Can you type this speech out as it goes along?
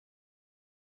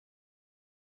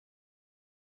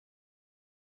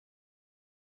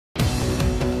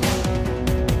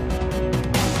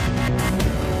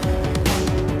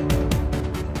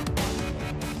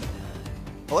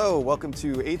Hello, welcome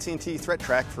to AT&T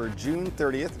ThreatTraq for June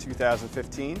 30th,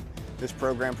 2015. This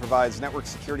program provides network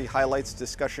security highlights,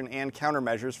 discussion, and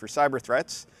countermeasures for cyber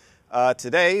threats.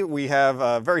 Today we have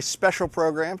a very special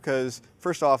program because,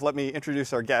 first off, let me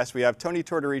introduce our guest. We have Tony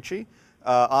Tortorici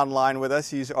online with us.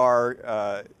 He's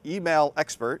our email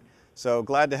expert, so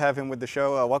glad to have him with the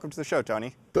show. Welcome to the show,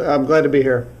 Tony. I'm glad to be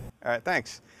here. All right,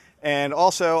 thanks. And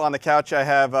also on the couch I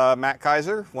have Matt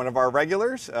Kaiser, one of our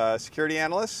regulars, security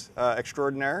analyst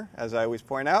extraordinaire, as I always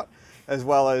point out, as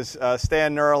well as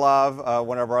Stan Nurilov,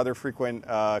 one of our other frequent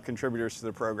contributors to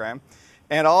the program.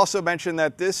 And I'll also mention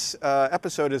that this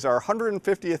episode is our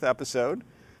 150th episode.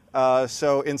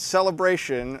 So in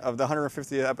celebration of the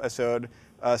 150th episode,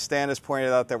 Stan has pointed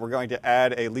out that we're going to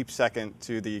add a leap second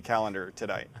to the calendar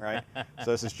tonight, right? So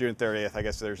this is June 30th. I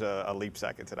guess there's a leap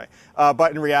second tonight.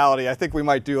 But in reality, I think we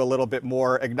might do a little bit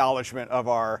more acknowledgement of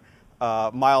our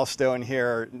milestone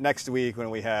here next week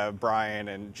when we have Brian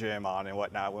and Jim on and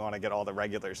whatnot. We want to get all the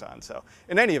regulars on. So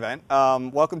in any event,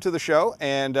 welcome to the show.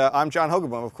 And I'm John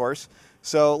Hogoboom, of course.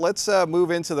 So let's move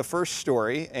into the first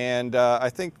story. And I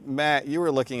think, Matt, you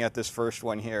were looking at this first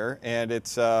one here. And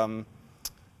it's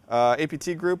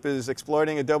APT Group is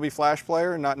exploiting Adobe Flash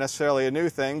Player. Not necessarily a new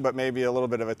thing, but maybe a little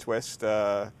bit of a twist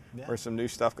or some new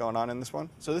stuff going on in this one.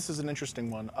 So this is an interesting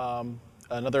one.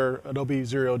 Another Adobe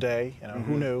 0 day.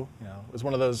 Who knew? It was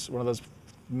one of those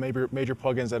major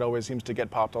plugins that always seems to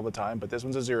get popped all the time. But this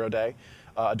one's a 0 day.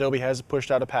 Adobe has pushed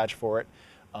out a patch for it.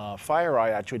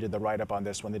 FireEye actually did the write-up on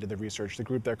this when they did the research. The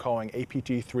group they're calling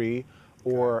APT3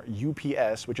 or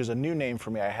UPS, which is a new name for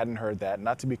me. I hadn't heard that.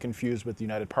 Not to be confused with the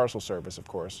United Parcel Service, of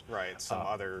course. Right. Some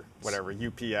other whatever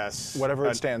UPS. Whatever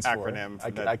it stands acronym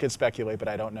for. I could speculate, but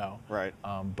I don't know. Right.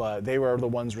 But they were the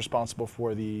ones responsible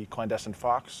for the Clandestine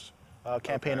Fox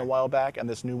campaign a while back, and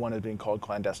this new one is being called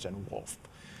Clandestine Wolf.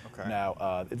 Okay.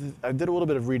 Now, I did a little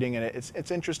bit of reading in it.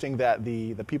 It's interesting that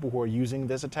the people who are using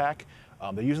this attack,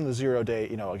 they're using the 0 day,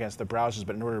 against the browsers,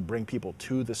 but in order to bring people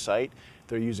to the site,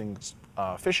 they're using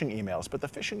phishing emails. But the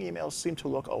phishing emails seem to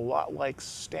look a lot like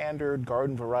standard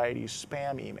garden variety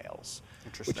spam emails.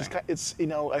 Interesting. Which is,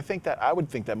 I would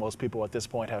think that most people at this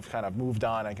point have kind of moved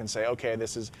on and can say, okay,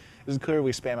 this is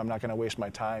clearly spam. I'm not going to waste my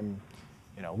time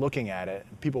looking at it.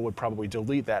 People would probably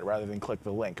delete that rather than click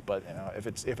the link. But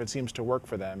if it seems to work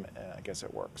for them, I guess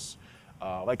it works.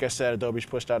 Like I said, Adobe's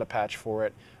pushed out a patch for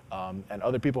it, and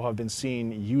other people have been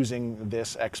seen using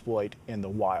this exploit in the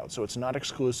wild. So it's not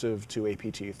exclusive to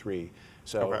APT3.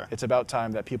 So it's about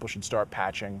time that people should start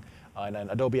patching. And then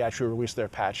Adobe actually released their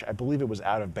patch. I believe it was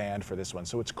out of band for this one,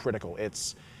 so it's critical.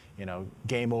 It's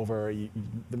game over. You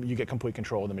get complete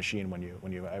control of the machine when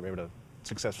you are able to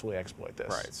successfully exploit this.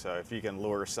 Right, so if you can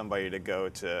lure somebody to go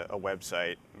to a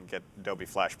website and get Adobe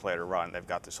Flash Player to run, they've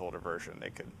got this older version,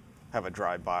 they could have a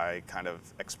drive-by kind of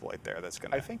exploit there that's going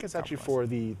to. I think it's actually for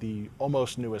the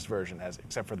almost newest version,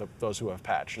 except for those who have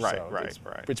patched. Right, so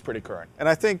right. It's pretty current. And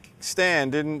I think,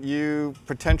 Stan, didn't you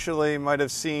potentially might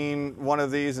have seen one of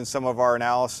these in some of our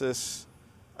analysis?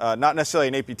 Not necessarily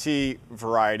an APT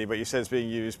variety, but you said it's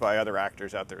being used by other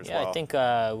actors out there as well. Yeah, I think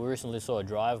we recently saw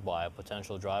a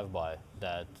potential drive-by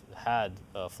that had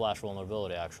a Flash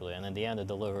vulnerability actually, and in the end it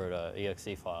delivered an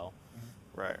exe file.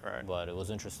 Right, right. But it was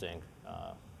interesting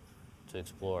to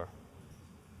explore.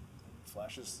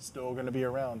 Flash is still going to be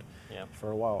around for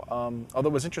a while. Although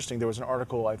it was interesting, there was an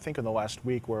article, I think in the last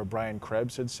week, where Brian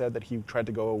Krebs had said that he tried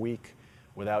to go a week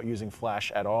without using Flash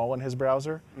at all in his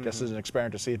browser, just as an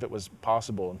experiment to see if it was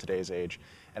possible in today's age.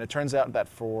 And it turns out that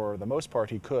for the most part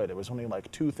he could. It was only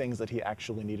like 2 things that he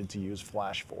actually needed to use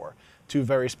Flash for. 2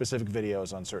 very specific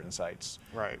videos on certain sites.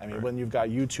 Right. I mean, when you've got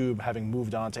YouTube having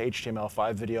moved on to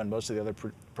HTML5 video and most of the other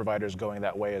providers going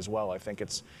that way as well, I think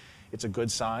it's a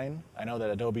good sign. I know that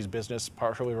Adobe's business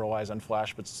partially relies on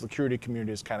Flash, but the security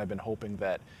community has kind of been hoping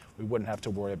that we wouldn't have to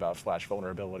worry about Flash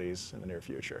vulnerabilities in the near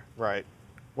future. Right.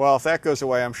 Well, if that goes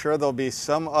away, I'm sure there'll be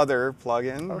some other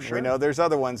plugin. Oh, sure. We know there's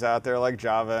other ones out there like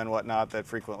Java and whatnot that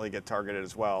frequently get targeted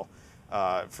as well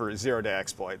for 0 day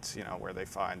exploits, where they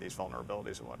find these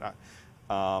vulnerabilities and whatnot.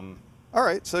 All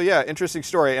right, so yeah, interesting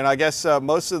story. And I guess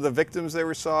most of the victims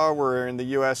they saw were in the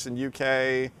US and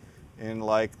UK, in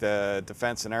like the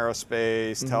defense and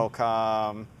aerospace,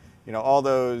 telecom, all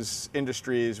those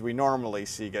industries we normally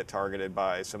see get targeted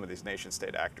by some of these nation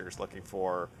state actors looking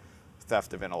for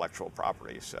theft of intellectual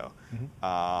property. So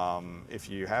if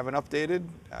you haven't updated,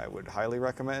 I would highly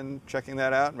recommend checking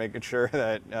that out, making sure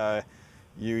that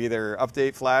you either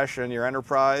update Flash in your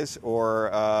enterprise or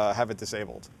have it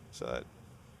disabled so that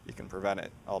you can prevent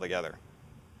it altogether.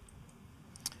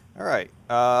 All right,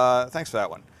 thanks for that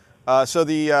one. So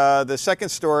the second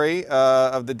story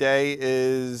of the day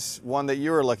is one that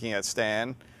you were looking at,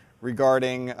 Stan,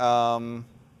 regarding an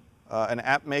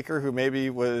app maker who maybe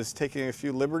was taking a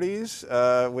few liberties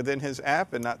within his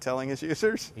app and not telling his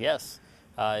users? Yes.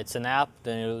 It's an app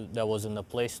that was in the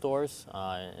Play stores,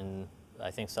 in I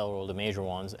think several of the major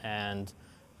ones, and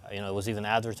it was even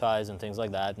advertised and things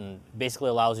like that, and basically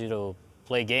allows you to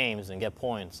play games and get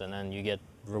points, and then you get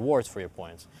rewards for your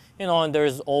points. And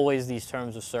there's always these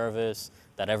terms of service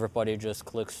that everybody just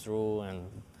clicks through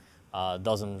and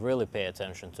doesn't really pay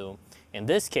attention to. In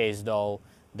this case, though,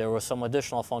 there was some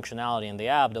additional functionality in the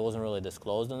app that wasn't really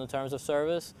disclosed in the terms of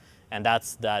service, and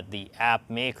that's that the app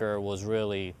maker was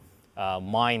really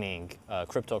mining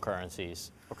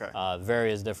cryptocurrencies,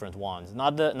 various different ones.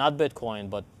 Not Bitcoin,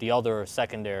 but the other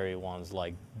secondary ones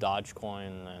like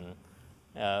Dogecoin,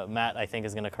 and Matt, I think,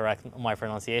 is going to correct my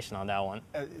pronunciation on that one.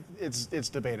 It's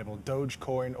debatable,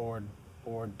 Dogecoin or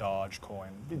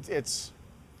Dogecoin.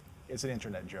 It's an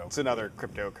internet joke. It's another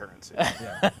cryptocurrency.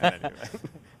 Yeah.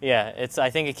 Yeah, I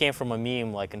think it came from a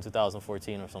meme like in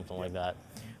 2014 or something like that.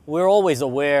 We're always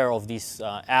aware of these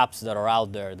apps that are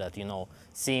out there that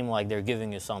seem like they're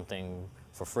giving you something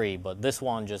for free, but this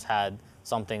one just had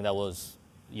something that was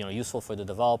useful for the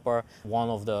developer. One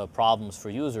of the problems for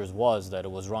users was that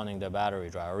it was running their battery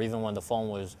dry, or even when the phone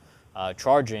was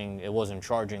charging, it wasn't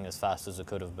charging as fast as it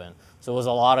could have been. So it was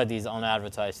a lot of these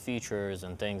unadvertised features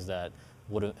and things that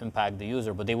would impact the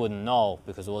user, but they wouldn't know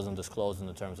because it wasn't disclosed in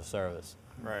the terms of service.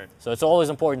 Right. So it's always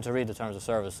important to read the terms of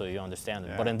service so you understand it.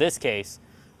 Yeah. But in this case,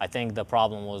 I think the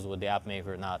problem was with the app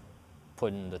maker not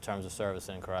putting the terms of service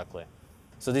in correctly.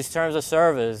 So these terms of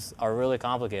service are really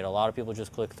complicated. A lot of people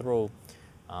just click through.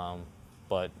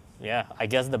 But yeah, I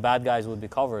guess the bad guys would be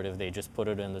covered if they just put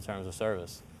it in the terms of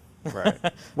service. Right.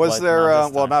 Was there,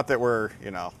 well, not that we're,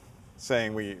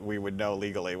 saying we would know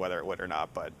legally whether it would or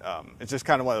not, but it's just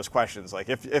kind of one of those questions, like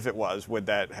if it was, would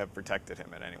that have protected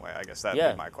him in any way? I guess that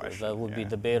would be my question. That would be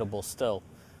debatable still.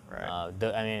 Right.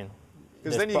 I mean,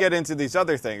 because then you get into these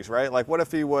other things, right? Like what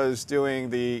if he was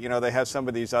doing they have some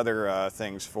of these other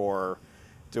things for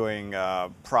doing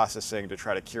processing to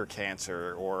try to cure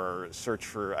cancer or search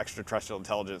for extraterrestrial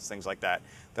intelligence, things like that,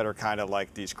 that are kind of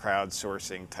like these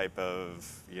crowdsourcing type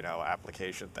of,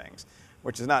 application things,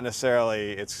 which is not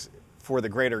necessarily, it's for the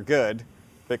greater good.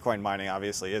 Bitcoin mining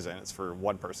obviously isn't, it's for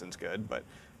one person's good, but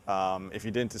if you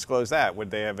didn't disclose that,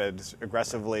 would they have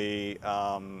aggressively,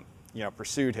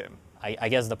 pursued him? I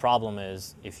guess the problem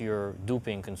is if you're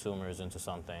duping consumers into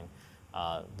something,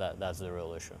 that's the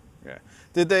real issue. Yeah.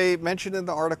 Did they mention in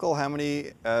the article how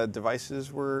many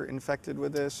devices were infected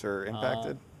with this or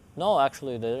impacted? No,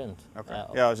 actually they didn't. Okay.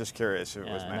 Yeah, I was just curious if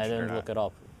it was mentioned and I didn't look it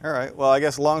up. All right. Well, I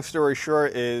guess long story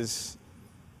short is,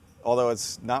 although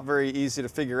it's not very easy to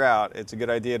figure out, it's a good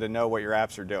idea to know what your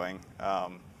apps are doing.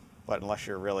 But unless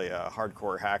you're really a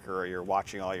hardcore hacker or you're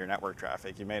watching all your network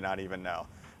traffic, you may not even know.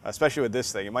 Especially with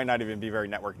this thing, it might not even be very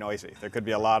network noisy. There could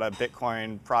be a lot of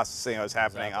Bitcoin processing that was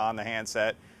happening on the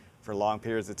handset for long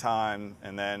periods of time,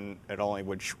 and then it only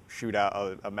would shoot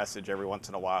out a message every once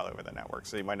in a while over the network,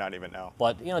 so you might not even know.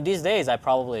 But these days I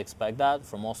probably expect that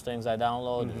for most things I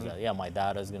download, is that, yeah, my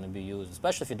data is going to be used,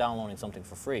 especially if you're downloading something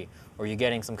for free or you're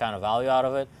getting some kind of value out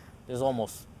of it. There's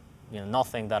almost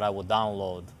nothing that I would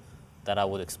download that I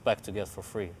would expect to get for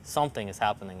free. Something is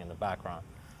happening in the background.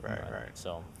 Right.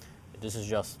 So this is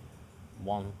just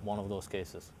one of those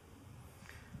cases.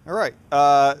 All right,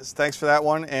 thanks for that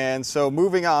one. And so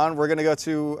moving on, we're going to go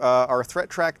to our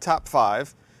ThreatTraq Top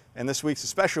 5. And this week's a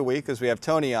special week because we have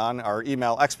Tony on, our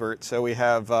email expert. So we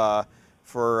have,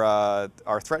 for our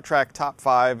ThreatTraq Top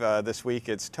 5 this week,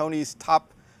 it's Tony's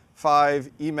Top 5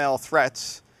 Email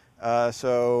Threats.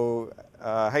 So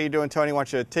how you doing, Tony? Why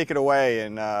don't you take it away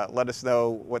and let us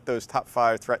know what those top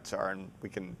 5 threats are, and we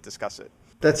can discuss it.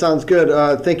 That sounds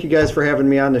good. Thank you guys for having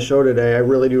me on the show today. I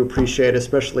really do appreciate it,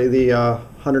 especially the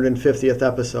 150th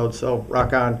episode, so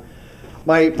rock on.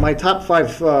 My top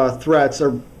 5 threats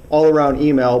are all around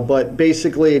email, but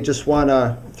basically just want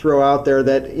to throw out there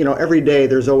that every day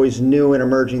there's always new and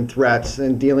emerging threats,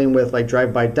 and dealing with like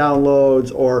drive-by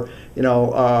downloads or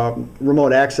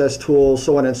remote access tools,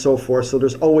 so on and so forth. So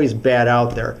there's always bad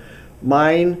out there.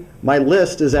 My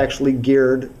list is actually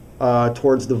geared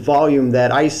towards the volume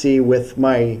that I see with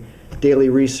my daily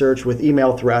research with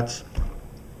email threats.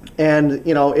 And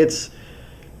it's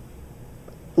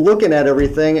looking at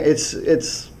everything,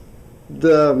 it's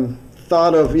the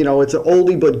thought of, it's an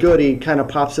oldie but goodie kind of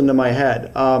pops into my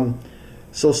head.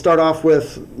 So start off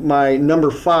with my number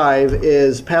 5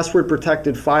 is password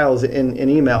protected files in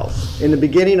emails. In the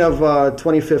beginning of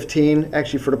 2015,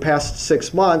 actually for the past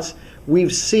 6 months,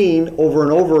 we've seen over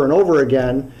and over and over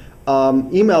again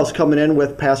emails coming in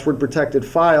with password protected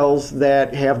files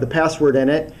that have the password in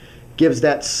it, gives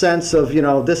that sense of, you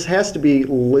know, this has to be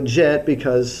legit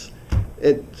because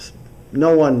it's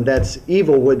no one that's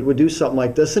evil would do something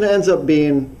like this, and it ends up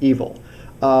being evil.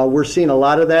 We're seeing a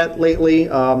lot of that lately,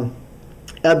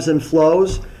 ebbs and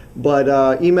flows, but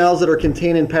emails that are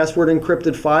containing password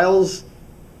encrypted files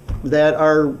that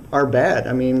are bad.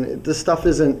 I mean, this stuff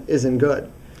isn't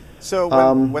good. So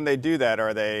when they do that,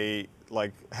 are they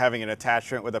like having an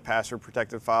attachment with a password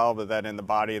protected file, but then in the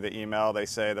body of the email they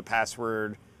say the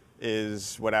password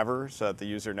is whatever so that the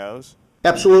user knows?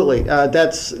 Absolutely.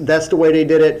 That's the way they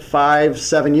did it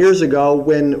 5-7 years ago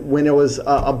when it was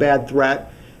a bad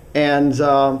threat. And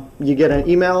you get an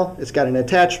email, it's got an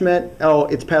attachment, oh,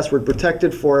 it's password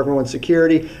protected for everyone's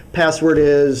security, password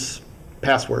is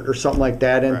password or something like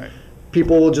that. And right.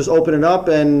 People will just open it up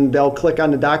and they'll click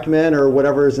on the document or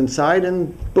whatever is inside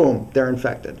and boom, they're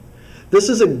infected. This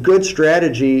is a good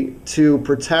strategy to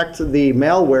protect the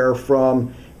malware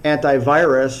from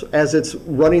antivirus. As it's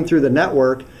running through the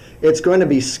network, it's going to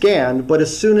be scanned, but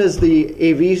as soon as the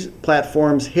AV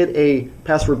platforms hit a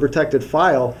password protected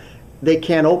file, they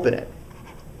can't open it.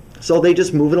 So they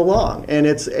just move it along. And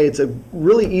it's a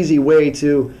really easy way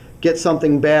to get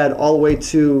something bad all the way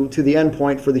to the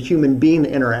endpoint for the human being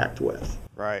to interact with.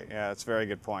 Right, yeah, that's a very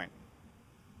good point.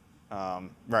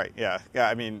 Right, yeah.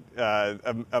 I mean,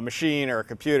 a machine or a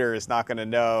computer is not going to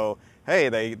know, hey,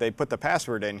 they put the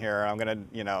password in here. I'm going to,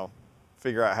 you know,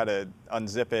 figure out how to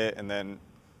unzip it and then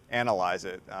analyze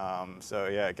it. So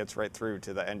yeah, it gets right through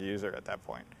to the end user at that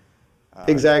point.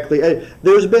 Exactly.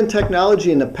 There's been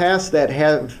technology in the past that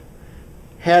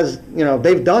has, you know,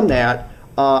 they've done that.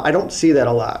 I don't see that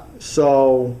a lot.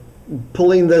 So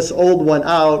pulling this old one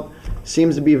out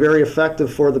seems to be very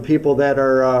effective for the people that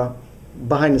are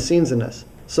behind the scenes in this.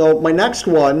 So my next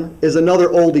one is another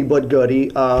oldie but goodie.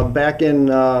 Back in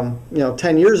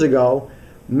 10 years ago,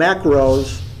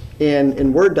 macros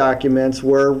in Word documents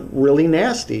were really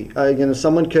nasty.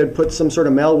 Someone could put some sort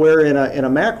of malware in a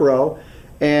macro,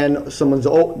 and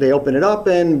they open it up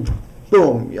and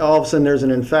boom, all of a sudden there's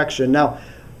an infection. Now,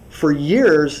 for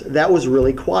years that was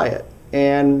really quiet,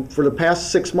 and for the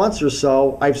past 6 months or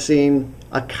so, I've seen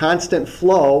a constant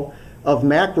flow of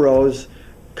macros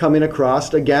coming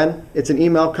across. Again, it's an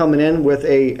email coming in with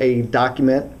a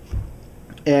document,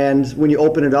 and when you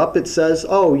open it up, it says,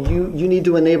 oh, you need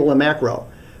to enable a macro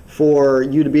for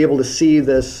you to be able to see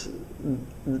the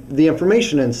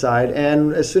information inside,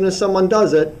 and as soon as someone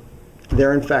does it,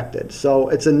 they're infected. So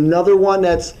it's another one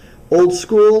that's old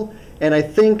school, and I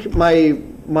think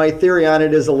my theory on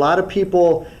it is a lot of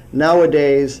people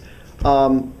nowadays,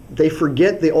 they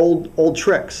forget the old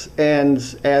tricks, and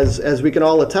as we can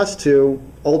all attest to,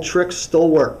 old tricks still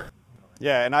work.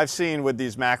 Yeah, and I've seen with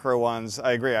these macro ones,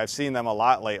 I agree, I've seen them a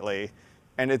lot lately,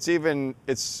 and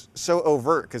it's so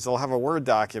overt because they'll have a Word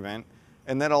document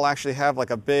and then it'll actually have like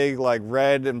a big like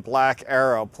red and black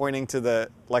arrow pointing to the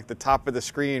top of the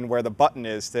screen where the button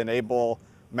is to enable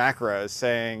macros,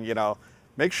 saying, you know,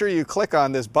 make sure you click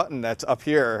on this button that's up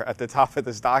here at the top of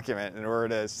this document in order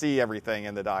to see everything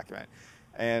in the document.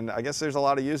 And I guess there's a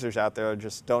lot of users out there who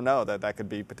just don't know that could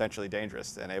be potentially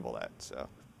dangerous to enable that. So.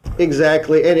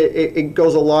 Exactly, and it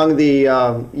goes along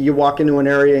the, you walk into an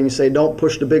area and you say, don't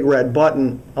push the big red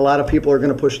button. A lot of people are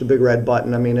going to push the big red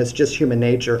button. I mean, it's just human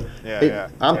nature.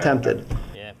 I'm tempted.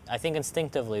 Yeah, I think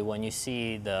instinctively when you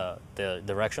see the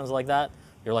directions like that,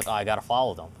 you're like, oh, I got to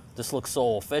follow them. This looks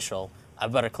so official. I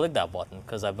better click that button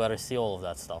because I better see all of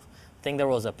that stuff. I think there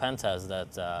was a pen test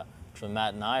that actually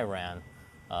Matt and I ran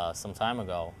some time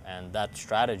ago, and that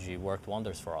strategy worked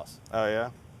wonders for us. Oh, yeah?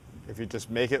 If you just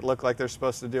make it look like they're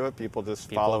supposed to do it, people just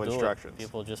follow instructions.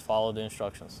 People just follow the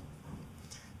instructions.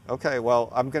 Okay,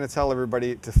 well, I'm going to tell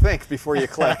everybody to think before you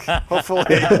click. Hopefully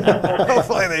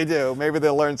they do. Maybe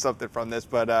they'll learn something from this.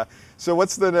 But so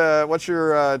what's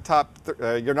your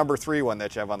your number 3 one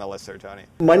that you have on the list there, Tony?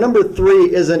 My number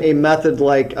 3 isn't a method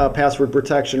like password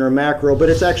protection or macro, but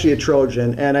it's actually a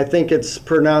Trojan, and I think it's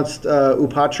pronounced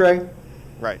Uptare.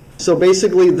 Right. So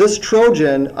basically, this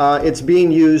Trojan, it's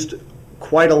being used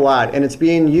quite a lot, and it's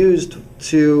being used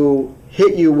to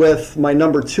hit you with my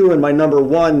number 2 and my number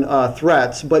 1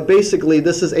 threats. But basically,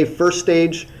 this is a first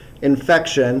stage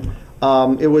infection.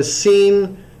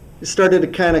 It started to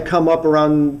kind of come up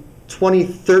around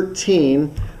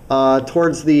 2013,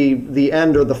 towards the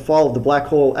end or the fall of the black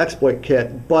hole exploit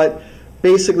kit. But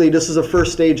basically, this is a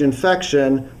first stage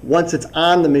infection. Once it's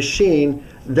on the machine,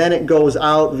 then it goes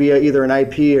out via either an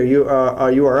IP or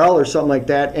a URL or something like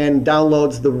that and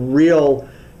downloads the real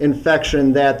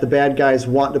infection that the bad guys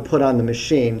want to put on the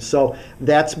machine. So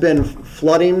that's been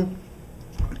flooding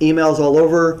emails all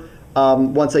over.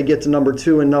 Once I get to number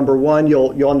 2 and number 1,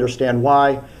 you'll understand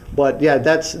why. But yeah,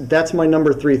 that's my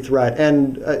number 3 threat.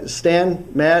 And Stan,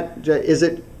 Matt, is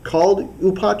it called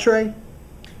Uptare?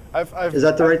 Is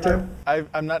that the right term?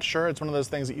 I'm not sure. It's one of those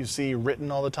things that you see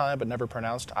written all the time but never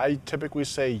pronounced. I typically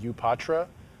say Uptare,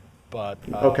 but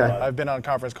okay. I've been on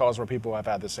conference calls where people have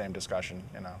had the same discussion.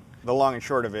 The long and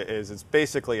short of it is it's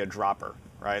basically a dropper,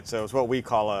 right? So it's what we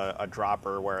call a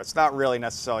dropper, where it's not really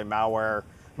necessarily malware.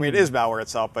 I mean, it is malware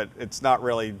itself, but it's not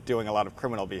really doing a lot of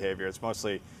criminal behavior. It's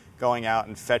mostly going out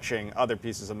and fetching other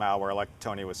pieces of malware, like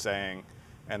Tony was saying,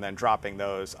 and then dropping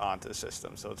those onto the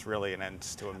system. So it's really an end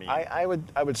to a means. I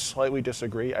would slightly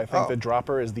disagree. I think the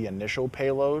dropper is the initial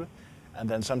payload, and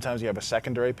then sometimes you have a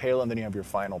secondary payload, and then you have your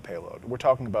final payload. We're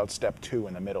talking about step 2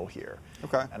 in the middle here.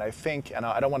 Okay. And I think, and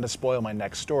I don't want to spoil my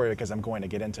next story because I'm going to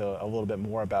get into a little bit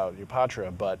more about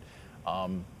Uptare, but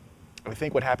I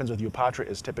think what happens with Uptare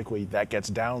is typically that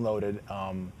gets downloaded,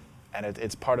 and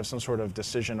it's part of some sort of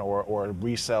decision or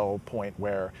resell point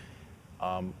where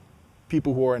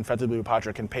people who are infected with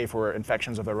Uptare can pay for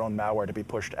infections of their own malware to be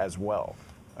pushed as well.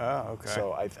 Oh, okay.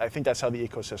 So I think that's how the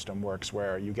ecosystem works,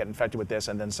 where you get infected with this,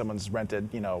 and then someone's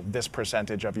rented, this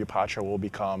percentage of Uptare will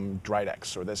become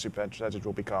Dridex, or this percentage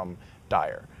will become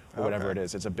Dyre, or whatever it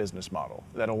is. It's a business model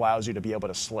that allows you to be able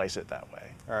to slice it that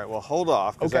way. All right. Well, hold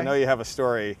off, because I know you have a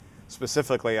story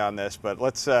specifically on this, but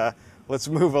let's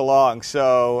move along.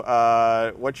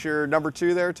 So, what's your number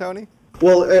 2 there, Tony?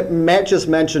 Well, Matt just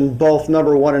mentioned both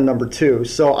number 1 and number 2,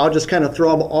 so I'll just kind of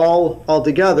throw them all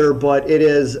together, but it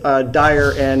is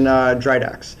Dyre and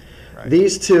Dridex. Right.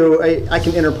 These two, I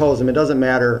can interpose them, it doesn't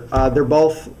matter. They're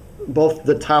both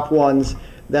the top ones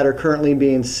that are currently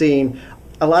being seen.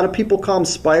 A lot of people call them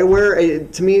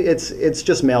spyware. To me, it's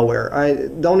just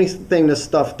malware. The only thing this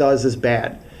stuff does is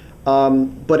bad.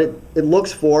 But it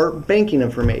looks for banking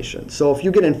information. So if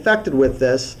you get infected with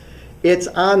this, it's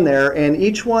on there, and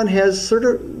each one has sort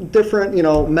of different,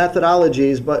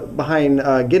 methodologies behind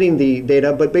getting the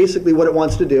data. But basically, what it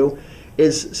wants to do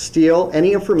is steal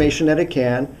any information that it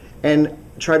can and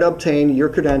try to obtain your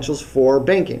credentials for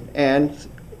banking, and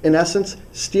in essence,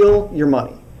 steal your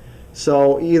money.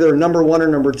 So either number 1 or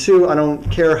number 2. I don't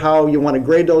care how you want to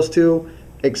grade those two,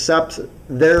 except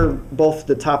they're both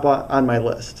the top on my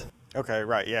list. Okay,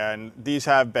 right, yeah, and these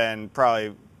have been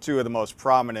probably 2 of the most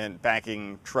prominent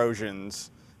banking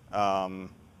Trojans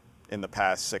in the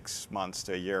past 6 months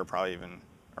to a year, probably even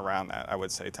around that, I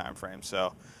would say, time frame.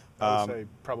 So I would say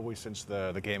probably since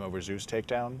the Game Over Zeus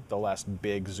takedown, the last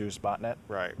big Zeus botnet.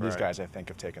 Right. These guys, I think,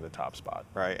 have taken the top spot.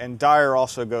 Right, and Dyre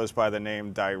also goes by the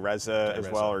name Dyreza as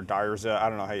well, or Dyreza. I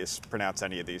don't know how you pronounce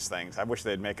any of these things. I wish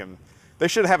they'd make them. They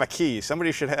should have a key.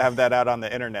 Somebody should have that out on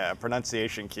the internet, a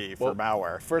pronunciation key for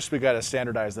malware. First, we got to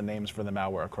standardize the names for the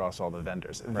malware across all the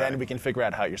vendors. And then we can figure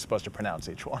out how you're supposed to pronounce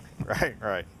each one.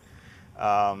 Right.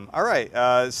 All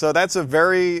right. So that's a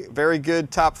very, very good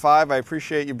top 5. I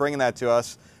appreciate you bringing that to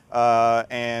us.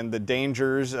 And the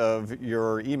dangers of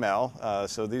your email.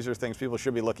 So these are things people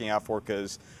should be looking out for,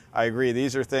 because I agree,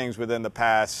 these are things within the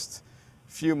past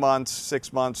few months,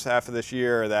 6 months, half of this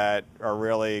year, that are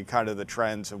really kind of the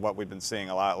trends of what we've been seeing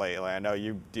a lot lately. I know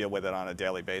you deal with it on a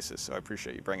daily basis, so I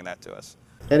appreciate you bringing that to us.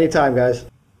 Anytime, guys.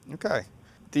 Okay.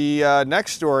 The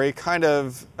next story, kind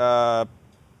of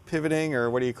pivoting, or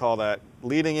what do you call that,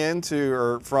 leading into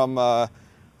or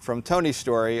from Tony's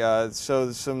story.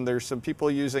 So there's some people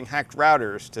using hacked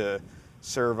routers to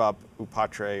serve up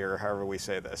Uptare, or however we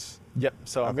say this. Yep.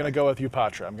 So I'm going to go with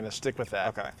Uptare. I'm going to stick with that.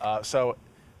 Okay. So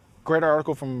great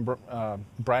article from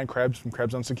Brian Krebs from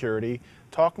Krebs on Security,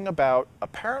 talking about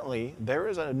apparently there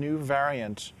is a new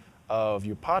variant of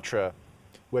Uptare,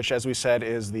 which, as we said,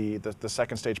 is the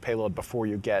second stage payload before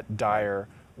you get Dyre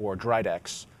or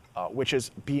Dridex, which is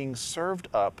being served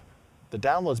up. The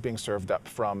download's being served up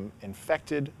from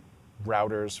infected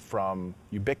routers from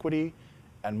Ubiquiti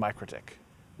and MikroTik,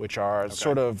 which are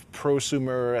sort of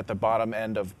prosumer at the bottom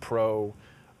end of pro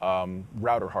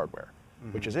router hardware.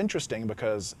 Which is interesting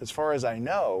because, as far as I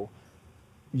know,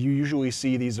 you usually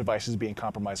see these devices being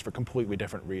compromised for completely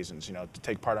different reasons. To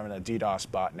take part in a DDoS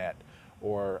botnet,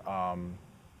 or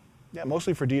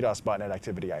mostly for DDoS botnet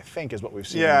activity, I think, is what we've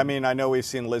seen. Yeah, I mean, I know we've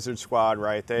seen Lizard Squad,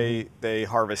 right? They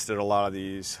harvested a lot of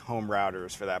these home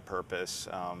routers for that purpose.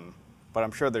 But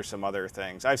I'm sure there's some other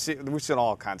things. We've seen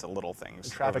all kinds of little things.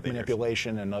 Traffic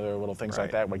manipulation and other little things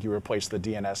like that, like you replace the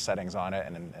DNS settings on it,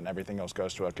 and everything else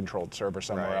goes to a controlled server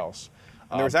somewhere else.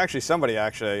 And there was actually somebody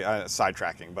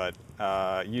sidetracking, but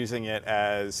using it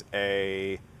as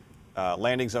a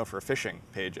landing zone for phishing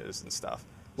pages and stuff.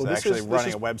 So Well, actually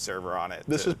running a web server on it.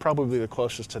 This is probably the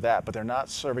closest to that, but they're not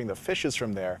serving the phishes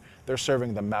from there. They're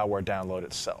serving the malware download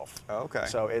itself. Oh, okay.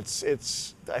 So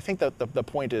it's. I think that the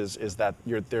point is that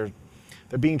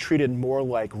they're being treated more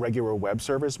like regular web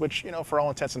servers, which, you know, for all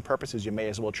intents and purposes, you may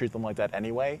as well treat them like that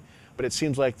anyway. But it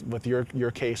seems like with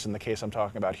your case and the case I'm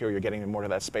talking about here, you're getting more to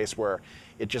that space where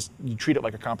you treat it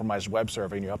like a compromised web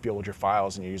server, and you upload your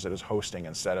files and you use it as hosting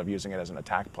instead of using it as an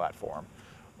attack platform,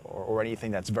 or anything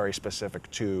that's very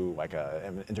specific to like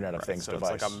an Internet of Things device.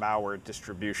 So it's like a malware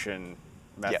distribution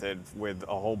method with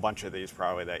a whole bunch of these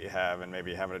probably that you have, and maybe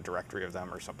you have a directory of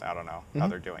them or something. I don't know how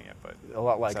they're doing it, but a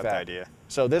lot like that's that. the idea.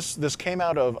 So this came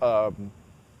out of,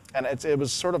 and it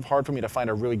was sort of hard for me to find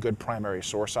a really good primary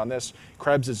source on this.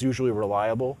 Krebs is usually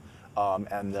reliable,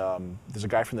 and there's a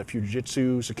guy from the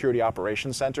Fujitsu Security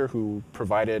Operations Center who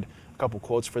provided a couple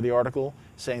quotes for the article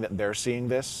saying that they're seeing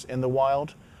this in the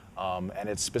wild, and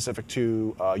it's specific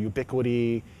to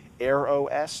Ubiquiti Air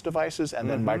OS devices, and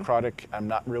then Microtic. I'm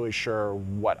not really sure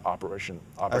what operating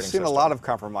I've seen system. a lot of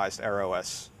compromised Air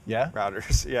OS Yeah?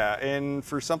 routers. Yeah, and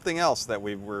for something else that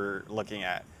we were looking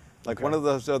at, like one of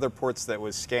those other ports that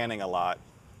was scanning a lot,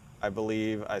 I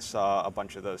believe I saw a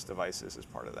bunch of those devices as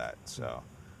part of that. So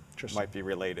it might be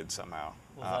related somehow.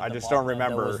 I just don't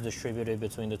remember. That was distributed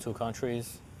between the two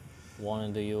countries, one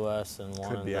in the U.S. and one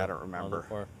Could in be, the I don't remember. other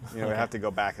part. You know, we have to go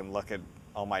back and look at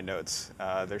all my notes.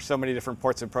 There's so many different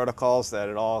ports and protocols that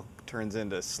it all turns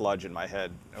into sludge in my head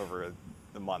over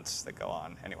the months that go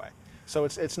on. Anyway. So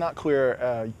it's not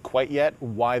clear quite yet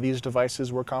why these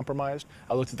devices were compromised.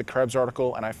 I looked at the Krebs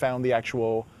article and I found the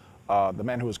actual, the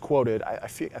man who was quoted, I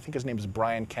think his name is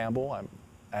Brian Campbell,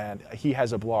 and he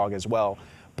has a blog as well,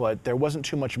 but there wasn't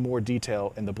too much more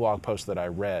detail in the blog post that I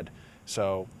read.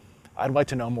 So I'd like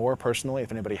to know more personally.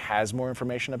 If anybody has more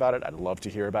information about it, I'd love to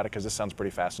hear about it because this sounds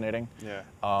pretty fascinating. Yeah.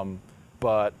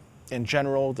 But in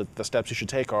general, the steps you should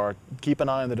take are keep an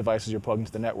eye on the devices you're plugging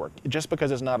to the network. Just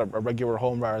because it's not a regular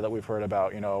home router that we've heard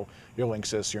about, you know, your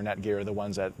Linksys, your Netgear, the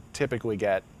ones that typically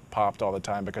get popped all the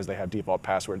time because they have default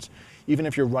passwords. Even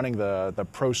if you're running the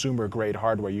prosumer grade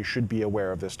hardware, you should be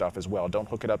aware of this stuff as well. Don't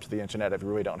hook it up to the internet if you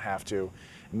really don't have to.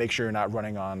 Make sure you're not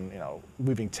running on, you know,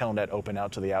 leaving Telnet open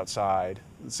out to the outside,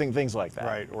 things like that.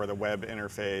 Right, or the web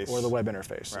interface. Or the web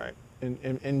interface. Right.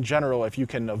 In general, if you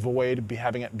can avoid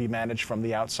having it be managed from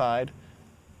the outside,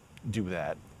 do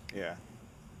that. Yeah.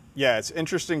 Yeah, it's an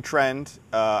interesting trend.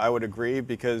 I would agree,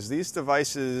 because these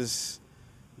devices,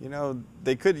 you know,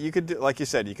 you could do, like you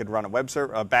said, you could run a web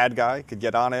server, a bad guy could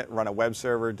get on it, run a web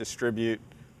server, distribute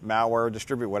malware,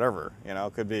 distribute whatever, you know,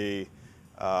 it could be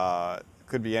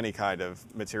any kind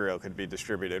of material could be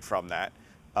distributed from that.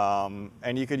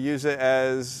 And you could use it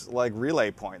as like relay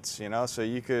points, you know, so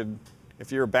you could,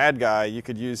 if you're a bad guy, you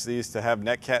could use these to have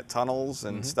netcat tunnels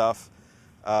and stuff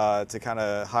to kind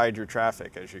of hide your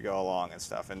traffic as you go along and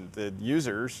stuff. And the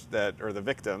users or the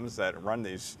victims that run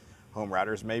these home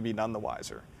routers may be none the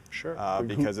wiser. Sure.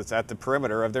 Because it's at the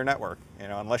perimeter of their network. You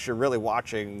know, unless you're really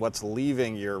watching what's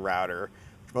leaving your router,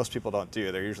 which most people don't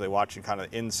do. They're usually watching kind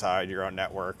of inside your own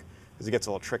network, because it gets a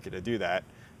little tricky to do that,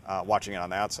 watching it on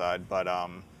the outside. But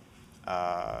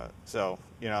so,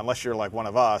 you know, unless you're like one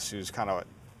of us who's kind of,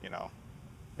 you know,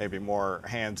 maybe more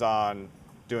hands-on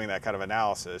doing that kind of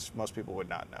analysis, most people would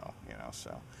not know, you know,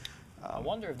 so. I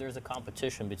wonder if there's a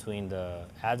competition between the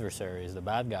adversaries, the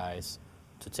bad guys,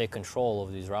 to take control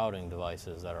of these routing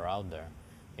devices that are out there.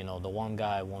 You know, the one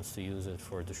guy wants to use it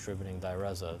for distributing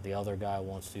Direza, the other guy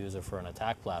wants to use it for an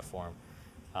attack platform.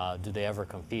 Do they ever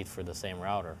compete for the same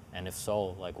router? And if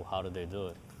so, like, how do they do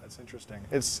it? That's interesting.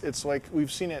 It's like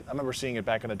we've seen it. I remember seeing it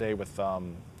back in the day with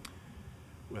IRC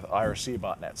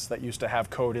botnets that used to have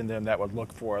code in them that would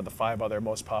look for the 5 other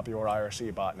most popular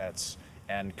IRC botnets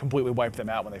and completely wipe them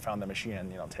out when they found the machine,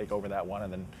 and, you know, take over that one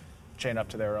and then chain up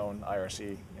to their own IRC,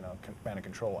 you know, command and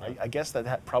control. I guess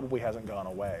that probably hasn't gone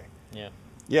away. Yeah.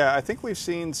 Yeah, I think we've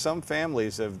seen some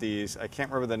families of these. I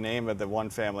can't remember the name of the one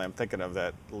family I'm thinking of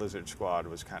that Lizard Squad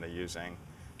was kind of using.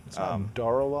 It's not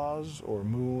Darolaz or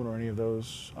Moon or any of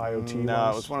those IoT ones?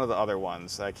 No, it was one of the other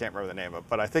ones. I can't remember the name of it.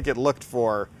 But I think it looked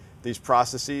for these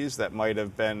processes that might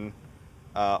have been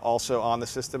also on the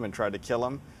system and tried to kill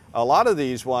them. A lot of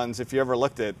these ones, if you ever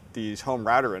looked at these home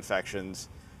router infections,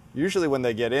 usually when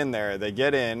they get in there, they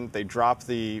drop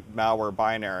the malware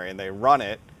binary and they run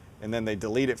it, and then they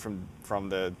delete it from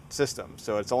the system.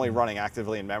 So it's only running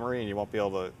actively in memory, and you won't be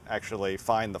able to actually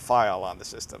find the file on the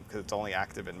system because it's only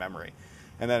active in memory.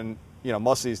 And then, you know,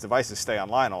 most of these devices stay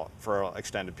online for an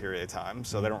extended period of time,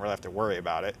 so they don't really have to worry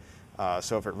about it.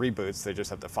 So if it reboots, they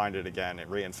just have to find it again and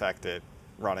reinfect it,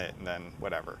 run it, and then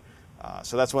whatever.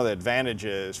 So that's one of the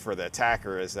advantages for the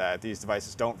attacker, is that these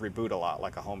devices don't reboot a lot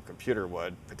like a home computer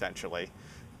would, potentially.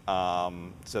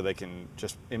 So they can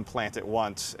just implant it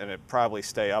once, and it probably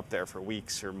stay up there for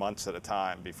weeks or months at a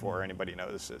time before anybody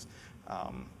notices.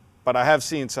 but I have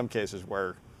seen some cases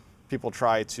where people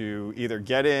try to either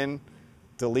get in,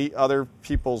 delete other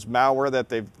people's malware that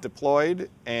they've deployed,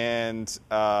 and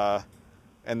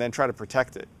then try to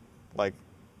protect it, like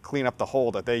clean up the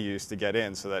hole that they used to get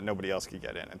in so that nobody else could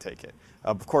get in and take it.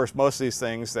 Of course, most of these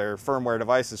things, they're firmware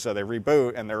devices, so they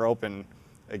reboot and they're open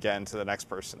again to the next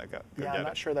person to go. Yeah, I'm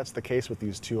not sure that's the case with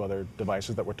these two other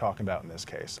devices that we're talking about in this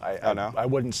case. No? I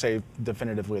wouldn't say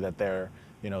definitively that they're,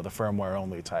 the firmware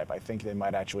only type. I think they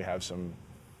might actually have some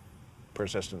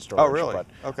persistent storage. Oh, really? But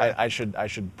okay. I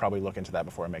should probably look into that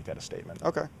before I make that a statement.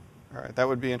 Okay. All right. That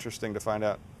would be interesting to find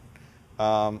out.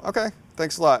 Okay.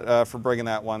 Thanks a lot for bringing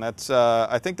that one. That's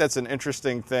I think that's an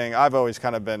interesting thing. I've always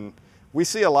kind of been. We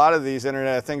see a lot of these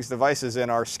Internet of Things devices in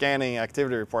our scanning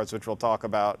activity reports, which we'll talk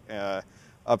about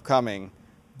upcoming.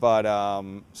 But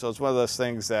so it's one of those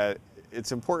things that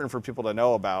it's important for people to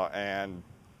know about and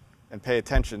pay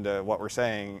attention to what we're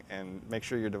saying and make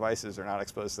sure your devices are not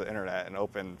exposed to the internet and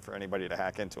open for anybody to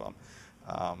hack into them,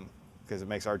 because it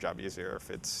makes our job easier if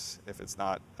it's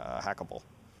not hackable.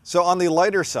 So on the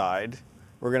lighter side,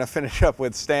 we're going to finish up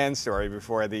with Stan's story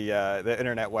before the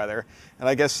internet weather, and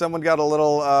I guess someone got a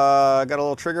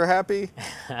little trigger happy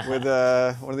with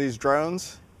one of these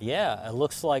drones. Yeah, it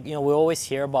looks like, we always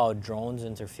hear about drones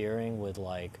interfering with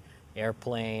like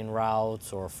airplane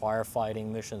routes or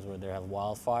firefighting missions where they have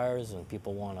wildfires and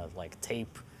people want to like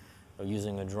tape or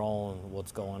using a drone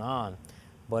what's going on.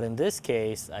 But in this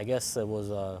case, I guess it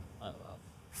was a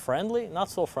friendly, not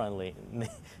so friendly,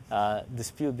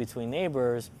 dispute between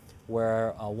neighbors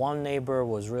where one neighbor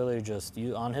was really just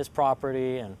on his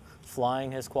property and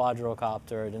flying his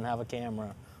quadrocopter, didn't have a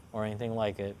camera or anything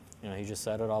like it. He just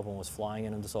set it up and was flying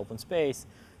in this open space.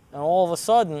 And all of a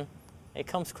sudden, it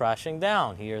comes crashing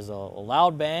down. He hears a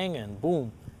loud bang and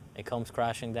boom, it comes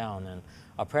crashing down. And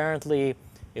apparently,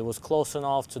 it was close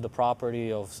enough to the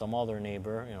property of some other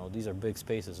neighbor. These are big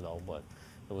spaces though, but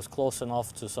it was close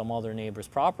enough to some other neighbor's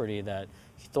property that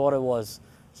he thought it was,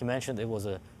 he mentioned he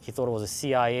thought it was a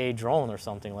CIA drone or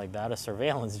something like that, a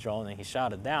surveillance drone, and he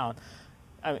shot it down.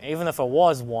 I mean, even if it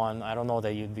was one, I don't know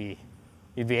that you'd be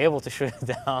able to shoot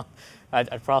it down.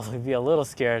 I'd probably be a little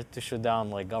scared to shoot down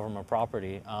like government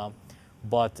property.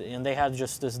 And they had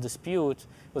just this dispute.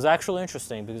 It was actually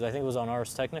interesting because I think it was on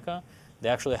Ars Technica. They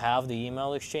actually have the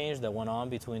email exchange that went on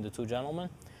between the two gentlemen.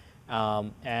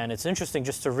 And it's interesting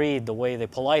just to read the way they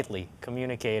politely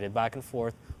communicated back and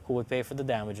forth who would pay for the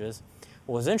damages.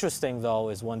 What was interesting though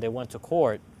is when they went to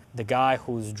court, the guy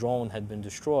whose drone had been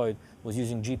destroyed was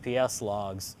using GPS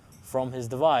logs from his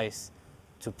device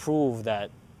to prove that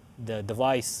the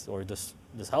device or this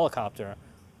helicopter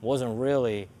wasn't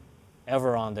really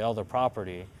ever on the other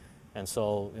property, and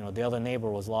so the other neighbor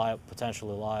was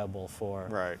potentially liable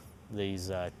for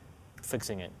these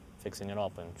fixing it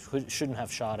up, and shouldn't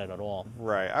have shot it at all.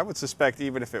 Right. I would suspect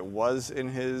even if it was in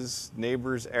his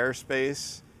neighbor's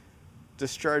airspace,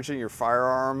 discharging your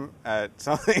firearm at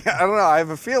something, I don't know. I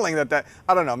have a feeling that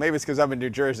I don't know. Maybe it's because I'm in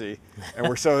New Jersey and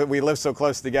we live so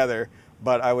close together.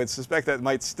 But I would suspect that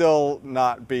might still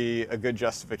not be a good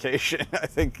justification. I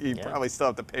think you probably still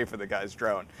have to pay for the guy's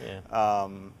drone.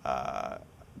 Yeah.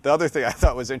 The other thing I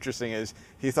thought was interesting is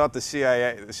he thought the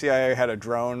CIA had a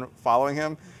drone following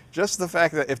him. Just the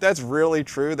fact that if that's really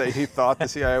true that he thought the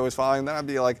CIA was following him, then I'd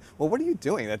be like, well, what are you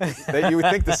doing? That you would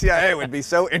think the CIA would be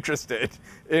so interested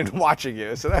in watching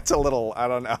you. So that's a little, I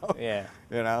don't know. Yeah.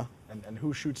 And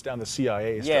who shoots down the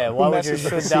CIA's drone? Yeah, why would you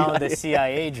shoot down the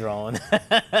CIA drone?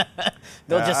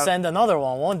 They'll just send another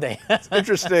one, won't they? It's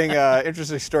interesting,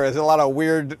 interesting story. There's a lot of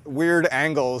weird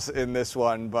angles in this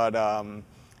one, but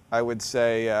I would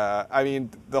say, I mean,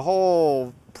 the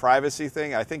whole privacy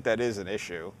thing, I think that is an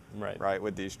issue, right,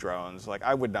 with these drones. Like,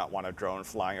 I would not want a drone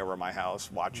flying over my house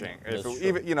watching.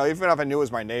 Even if I knew it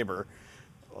was my neighbor.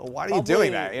 Why are you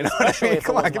doing that? You know what I mean?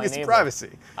 Come on, give me some privacy.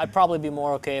 I'd probably be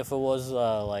more okay if it was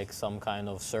like some kind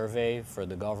of survey for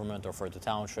the government or for the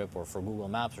township or for Google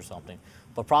Maps or something.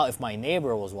 But probably if my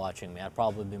neighbor was watching me, I'd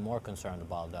probably be more concerned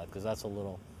about that because that's a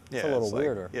little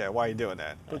weirder. Like, why are you doing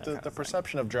that? But the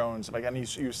perception of drones, like, and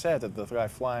you said that the guy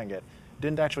flying it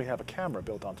didn't actually have a camera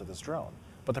built onto this drone.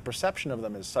 But the perception of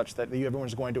them is such that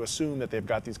everyone's going to assume that they've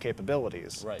got these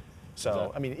capabilities. Right. So,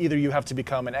 exactly. I mean, either you have to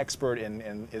become an expert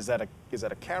in is that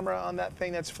a camera on that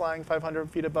thing that's flying 500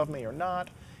 feet above me or not?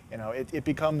 It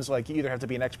becomes like you either have to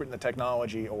be an expert in the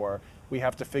technology or we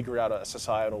have to figure out a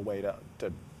societal way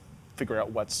to figure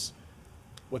out what's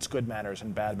good manners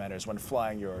and bad manners when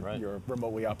flying your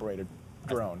remotely operated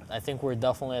drone. I think we're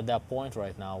definitely at that point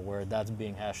right now where that's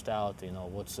being hashed out,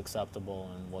 what's acceptable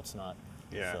and what's not.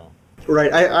 Yeah. So.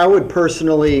 Right. I would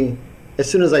personally, as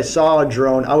soon as I saw a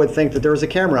drone, I would think that there was a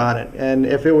camera on it. And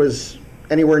if it was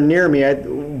anywhere near me,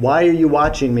 why are you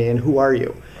watching me and who are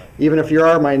you? Even if you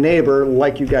are my neighbor,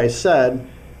 like you guys said,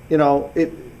 you know,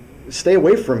 stay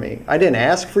away from me. I didn't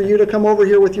ask for you to come over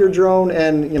here with your drone,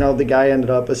 and you know, the guy ended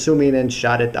up assuming and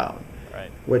shot it down.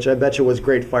 Right. Which I bet you was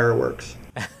great fireworks.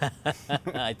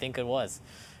 I think it was.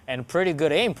 And pretty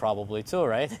good aim probably too,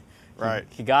 right? Right.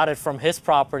 He got it from his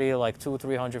property like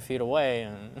 200-300 feet away.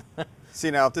 And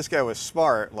See, now if this guy was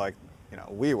smart, like, you know,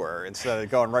 we were, instead of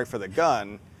going right for the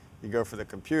gun, you go for the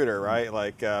computer, right?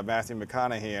 Like Matthew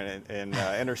McConaughey in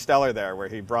Interstellar there, where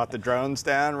he brought the drones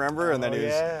down, remember? And then he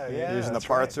was using the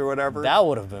parts or whatever. that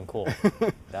would have been cool. That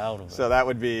would have been. So that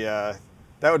would be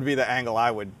the angle I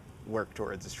would work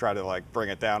towards, is try to like bring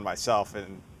it down myself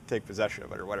and take possession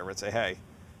of it or whatever, and say, hey,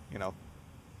 you know,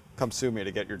 come sue me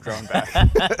to get your drone back.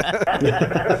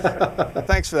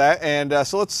 Thanks for that. And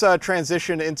so let's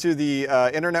transition into the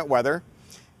internet weather.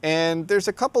 And there's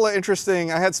a couple of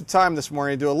interesting, I had some time this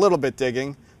morning to do a little bit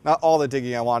digging, not all the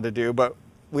digging I wanted to do, but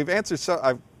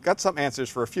I've got some answers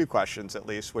for a few questions at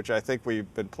least, which I think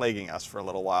we've been plaguing us for a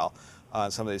little while on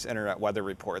some of these internet weather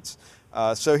reports.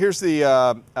 So here's the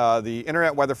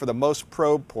internet weather for the most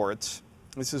probe ports.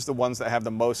 This is the ones that have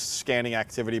the most scanning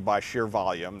activity by sheer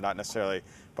volume, not necessarily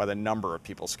by the number of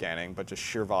people scanning, but just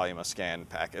sheer volume of scanned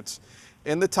packets.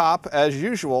 In the top, as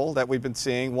usual, that we've been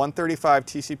seeing, 135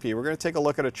 TCP. We're going to take a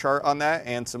look at a chart on that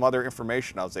and some other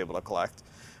information I was able to collect.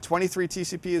 23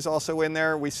 TCP is also in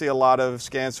there. We see a lot of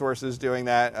scan sources doing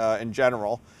that in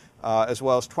general, as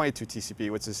well as 22 TCP,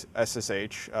 which is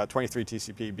SSH, 23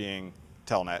 TCP being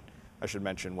Telnet. I should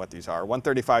mention what these are.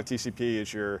 135 TCP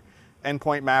is your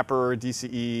endpoint mapper,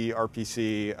 DCE,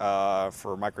 RPC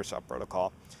for Microsoft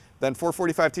protocol. Then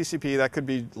 445 TCP, that could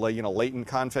be, you know, latent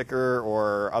configure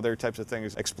or other types of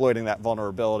things exploiting that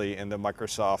vulnerability in the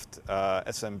Microsoft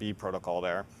SMB protocol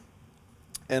there.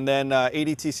 And then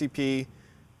 80 TCP,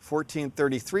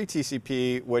 1433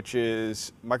 TCP, which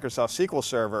is Microsoft SQL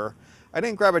Server. I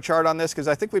didn't grab a chart on this because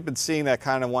I think we've been seeing that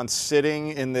kind of one sitting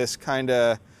in this kind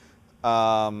of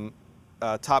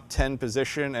top 10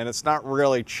 position, and it's not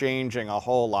really changing a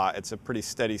whole lot. It's a pretty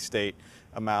steady state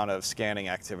amount of scanning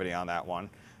activity on that one.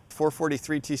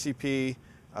 443 TCP,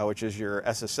 which is your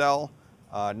SSL,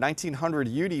 1900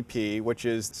 UDP, which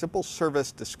is Simple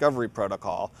Service Discovery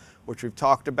Protocol, which we've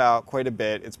talked about quite a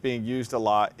bit. It's being used a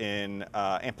lot in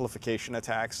amplification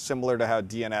attacks, similar to how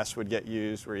DNS would get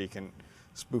used, where you can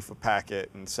spoof a packet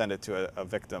and send it to a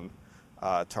victim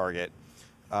target.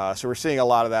 So we're seeing a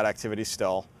lot of that activity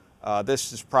still.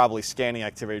 This is probably scanning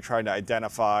activity, trying to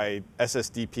identify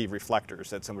SSDP reflectors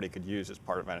that somebody could use as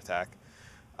part of an attack.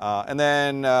 And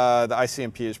then the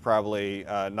ICMP is probably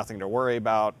nothing to worry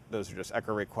about. Those are just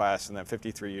echo requests. And then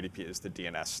 53 UDP is the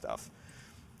DNS stuff.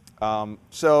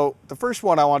 So the first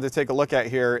one I wanted to take a look at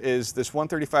here is this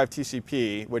 135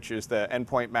 TCP, which is the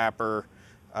endpoint mapper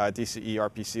DCE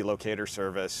RPC locator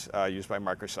service used by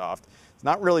Microsoft. It's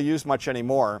not really used much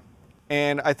anymore.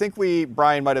 And I think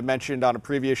Brian might have mentioned on a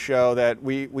previous show that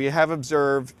we have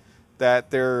observed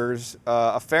that there's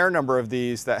a fair number of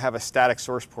these that have a static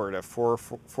source port of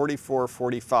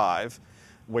 4445,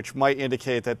 which might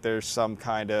indicate that there's some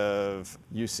kind of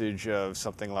usage of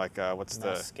something like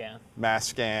mass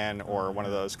scan or one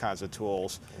of those kinds of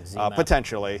tools,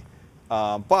 potentially.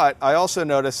 But I also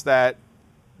noticed that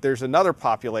there's another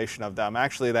population of them,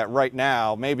 actually, that right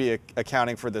now, maybe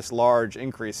accounting for this large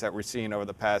increase that we're seeing over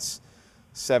the past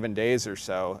 7 days or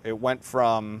so. It went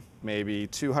from maybe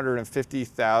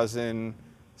 250,000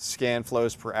 scan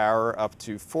flows per hour up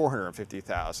to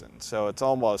 450,000. So it's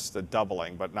almost a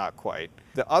doubling, but not quite.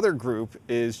 The other group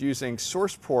is using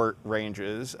source port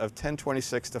ranges of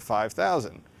 1026 to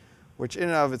 5000, which in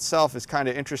and of itself is kind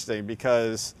of interesting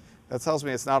because that tells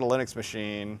me it's not a Linux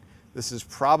machine. This is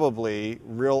probably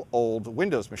real old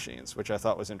Windows machines, which I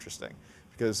thought was interesting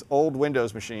because old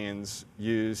Windows machines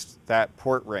used that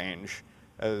port range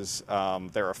as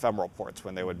their ephemeral ports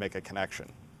when they would make a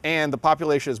connection. And the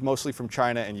population is mostly from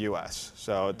China and US,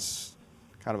 so it's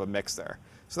kind of a mix there.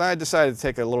 So then I decided to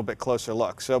take a little bit closer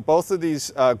look. So both of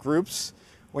these groups,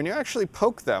 when you actually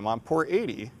poke them on port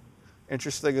 80,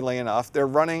 interestingly enough, they're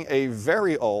running a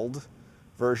very old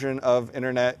version of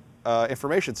Internet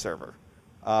Information Server,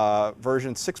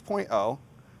 version 6.0,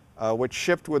 which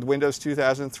shipped with Windows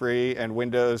 2003 and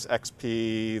Windows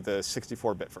XP, the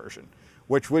 64-bit version,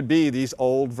 which would be these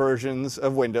old versions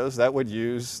of Windows that would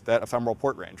use that ephemeral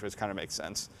port range, which kind of makes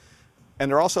sense.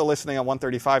 And they're also listening on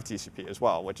 135 TCP as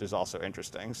well, which is also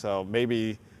interesting. So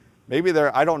maybe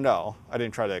they're, I don't know, I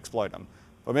didn't try to exploit them,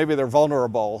 but maybe they're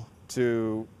vulnerable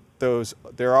to those.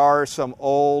 There are some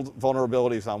old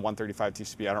vulnerabilities on 135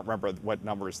 TCP. I don't remember what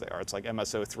numbers they are. It's like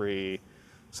MS03,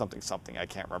 something. I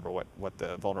can't remember what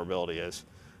the vulnerability is.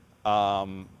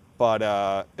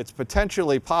 But it's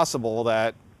potentially possible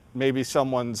that maybe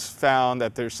someone's found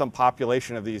that there's some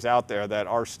population of these out there that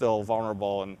are still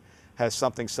vulnerable and has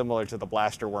something similar to the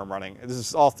blaster worm running. This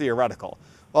is all theoretical.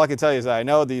 All I can tell you is that I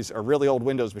know these are really old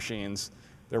Windows machines.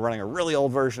 They're running a really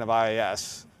old version of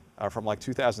IIS from like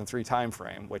 2003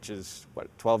 timeframe, which is, what,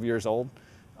 12 years old?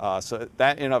 So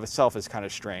that in and of itself is kind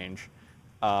of strange.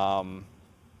 When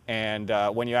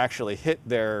you actually hit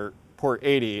their port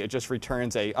 80, it just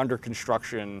returns a under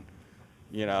construction,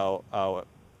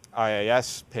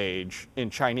 IIS page in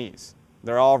Chinese.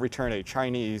 They're all return a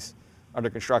Chinese under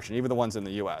construction, even the ones in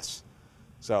the US.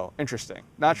 So interesting.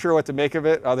 Not sure what to make of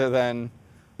it other than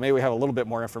maybe we have a little bit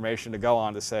more information to go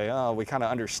on to say, oh, we kind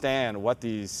of understand what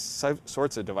these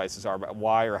sorts of devices are, but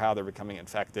why or how they're becoming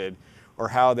infected or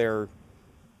how they're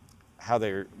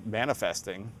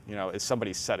manifesting. Is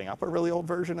somebody setting up a really old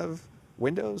version of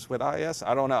Windows with IIS?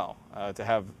 I don't know. To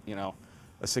have,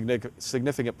 a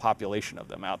significant population of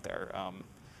them out there.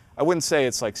 I wouldn't say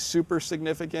it's like super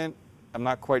significant. I'm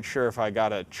not quite sure if I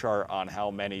got a chart on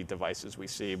how many devices we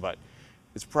see, but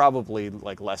it's probably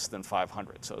like less than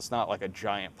 500. So it's not like a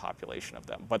giant population of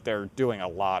them, but they're doing a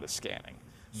lot of scanning.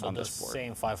 So the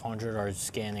same 500 are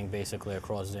scanning basically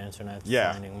across the internet,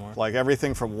 finding more? Like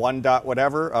everything from 1 dot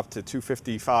whatever up to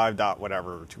 255 dot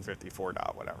whatever, 254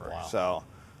 dot whatever. Wow. So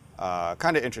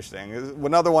kind of interesting.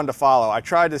 Another one to follow. I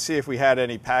tried to see if we had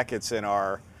any packets in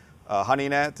our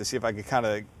HoneyNet to see if I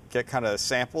could get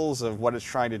samples of what it's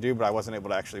trying to do, but I wasn't able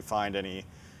to actually find any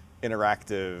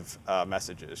interactive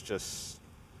messages.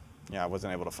 I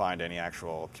wasn't able to find any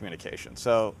actual communication.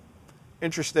 So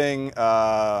interesting,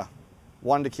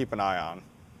 one to keep an eye on.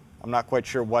 I'm not quite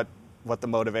sure what the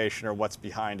motivation or what's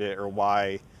behind it or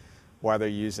why they're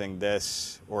using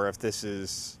this, or if this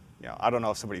is, I don't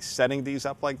know if somebody's setting these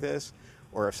up like this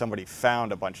or if somebody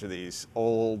found a bunch of these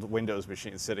old Windows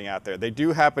machines sitting out there. They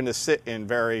do happen to sit in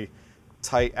very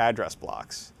tight address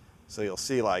blocks. So you'll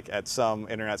see like at some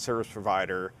internet service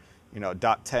provider,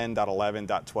 .10, .11,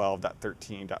 .12,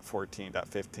 .13, .14,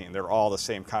 .15. They're all the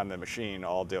same kind of machine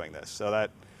all doing this. So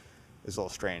that is a little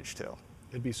strange too.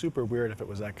 It'd be super weird if it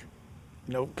was like,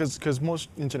 because most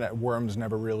internet worms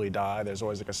never really die. There's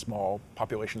always like a small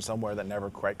population somewhere that never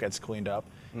quite gets cleaned up.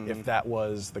 Mm-hmm. If that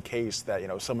was the case, that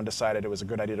someone decided it was a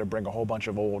good idea to bring a whole bunch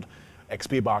of old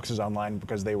XP boxes online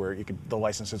because the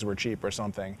licenses were cheap or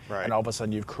something, right. And all of a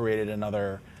sudden you've created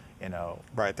another,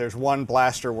 Right, there's one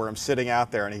blaster worm sitting out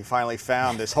there and he finally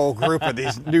found this whole group of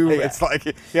these new, it's like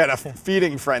he had a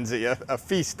feeding frenzy, a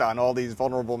feast on all these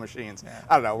vulnerable machines. Yeah.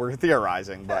 I don't know, we're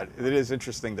theorizing, but it is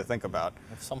interesting to think about.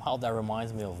 Somehow that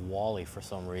reminds me of WALL-E for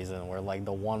some reason, where like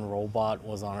the one robot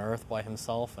was on Earth by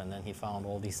himself and then he found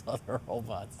all these other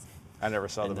robots. I never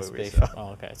saw the movie. So. Oh,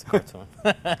 okay, it's a cartoon.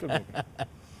 Good movie.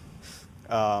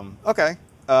 Okay,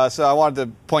 so I wanted to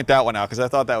point that one out because I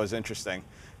thought that was interesting.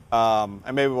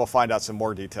 And maybe we'll find out some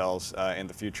more details in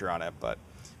the future on it. But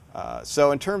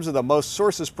so in terms of the most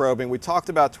sources probing, we talked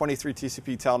about 23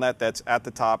 TCP Telnet that's at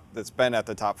the top, that's been at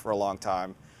the top for a long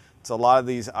time. It's a lot of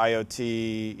these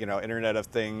IoT, Internet of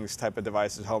Things type of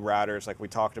devices, home routers, like we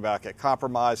talked about, get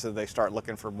compromised, and they start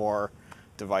looking for more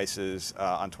devices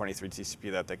on 23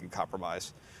 TCP that they can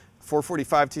compromise.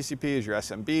 445 TCP is your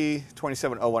SMB,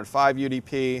 27015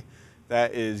 UDP,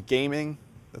 that is gaming.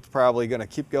 That's probably going to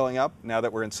keep going up now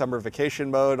that we're in summer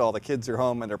vacation mode. All the kids are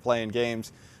home and they're playing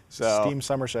games. So Steam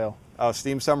Summer Sale. Oh,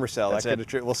 Steam Summer Sale. That's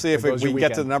it. We'll see if we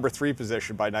get to the number 3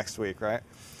 position by next week, right?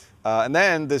 And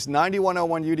then this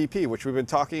 9101 UDP, which we've been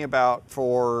talking about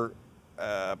for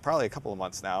probably a couple of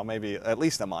months now, maybe at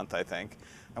least a month, I think.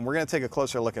 And we're going to take a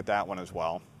closer look at that one as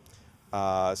well.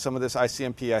 Some of this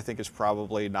ICMP I think is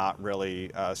probably not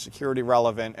really security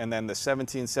relevant. And then the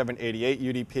 17788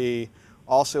 UDP,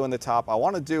 also in the top. I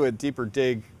want to do a deeper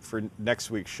dig for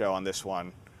next week's show on this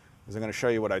one, because I'm going to show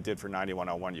you what I did for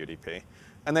 9101 UDP.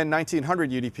 And then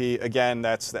 1900 UDP, again,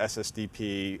 that's the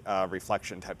SSDP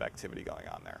reflection type activity going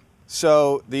on there.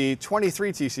 So the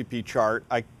 23 TCP chart,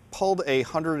 I pulled a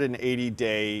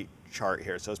 180-day chart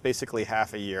here, so it's basically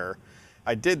half a year.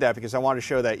 I did that because I wanted to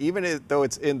show that even though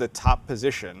it's in the top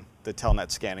position, the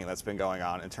telnet scanning that's been going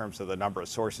on in terms of the number of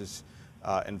sources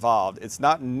involved, it's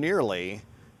not nearly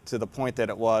to the point that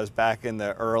it was back in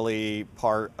the early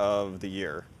part of the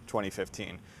year,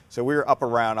 2015. So we were up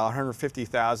around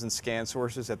 150,000 scan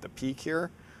sources at the peak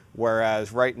here,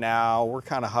 whereas right now we're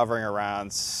kind of hovering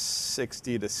around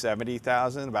 60 to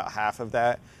 70,000, about half of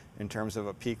that in terms of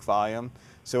a peak volume.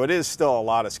 So it is still a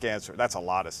lot of scan sources. That's a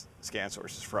lot of scan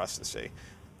sources for us to see.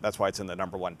 That's why it's in the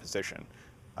number 1 position.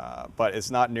 But it's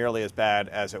not nearly as bad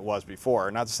as it was before.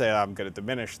 Not to say that I'm going to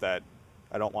diminish that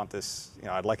I don't want this,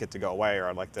 I'd like it to go away, or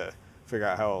I'd like to figure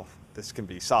out how this can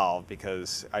be solved,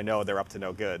 because I know they're up to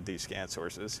no good, these scan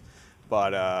sources,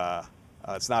 but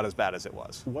it's not as bad as it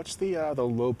was. What's the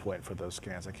low point for those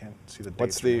scans? I can't see the dates.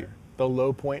 What's from here. The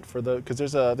low point for the, because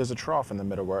there's a trough in the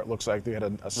middle where it looks like they had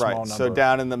a small number. So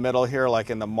down in the middle here, like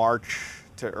in the March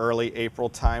to early April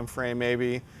time frame,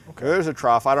 maybe. Okay. There's a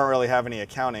trough. I don't really have any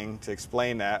accounting to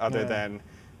explain that, other than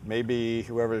maybe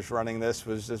whoever's running this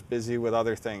was just busy with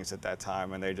other things at that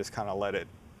time, and they just kind of let it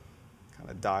kind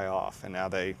of die off, and now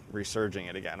they resurging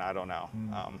it again. I don't know.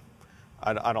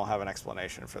 I don't have an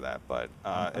explanation for that, but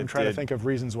I'm trying to think of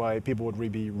reasons why people would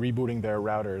be rebooting their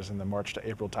routers in the March to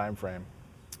April time frame.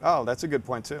 Oh, that's a good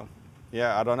point too.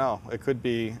 Yeah, I don't know. It could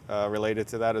be related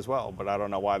to that as well, but I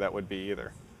don't know why that would be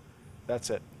either.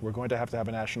 That's it. We're going to have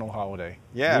a national holiday.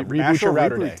 Yeah, reboot National your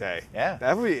router Reboot Day. Yeah,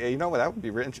 that would be. You know what? That would be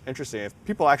interesting if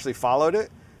people actually followed it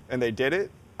and they did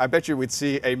it. I bet you we'd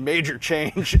see a major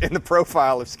change in the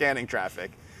profile of scanning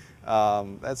traffic.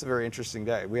 That's a very interesting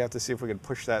day. We have to see if we can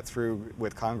push that through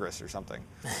with Congress or something.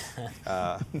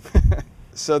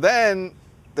 So then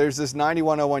there's this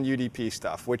 9101 UDP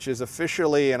stuff, which is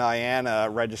officially an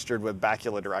IANA registered with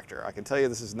Bacula Director. I can tell you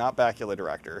this is not Bacula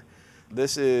Director.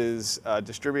 This is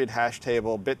distributed hash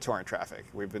table BitTorrent traffic.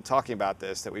 We've been talking about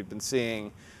this, that we've been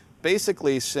seeing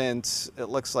basically since it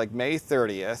looks like May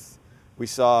 30th.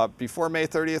 Before May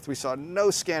 30th, we saw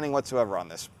no scanning whatsoever on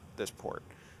this port.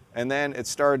 And then it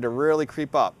started to really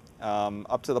creep up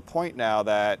to the point now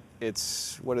that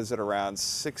it's, what is it, around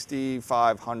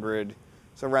 6,500,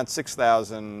 so around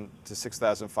 6,000 to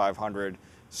 6,500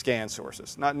 scan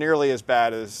sources. Not nearly as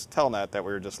bad as Telnet that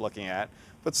we were just looking at,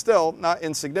 but still not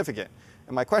insignificant.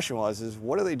 And my question is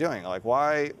what are they doing? Like,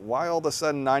 why all of a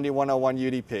sudden 9101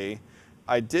 UDP?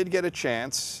 I did get a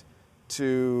chance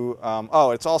to,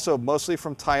 it's also mostly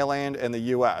from Thailand and the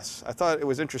US. I thought it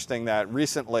was interesting that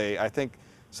recently, I think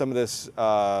some of this,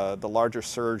 the larger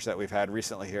surge that we've had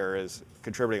recently here is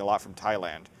contributing a lot from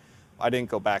Thailand. I didn't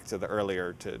go back to the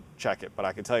earlier to check it, but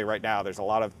I can tell you right now, there's a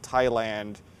lot of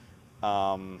Thailand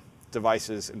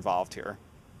devices involved here.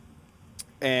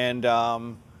 And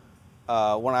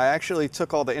when I actually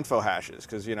took all the info hashes,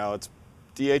 because it's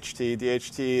DHT.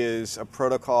 DHT is a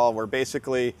protocol where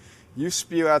basically you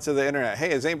spew out to the internet, hey,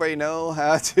 does anybody know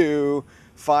how to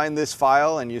find this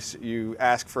file? And you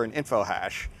ask for an info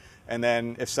hash. And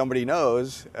then if somebody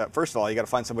knows, first of all, you got to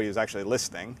find somebody who's actually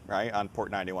listening, right, on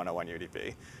port 9101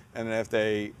 UDP. And then if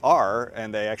they are,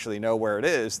 and they actually know where it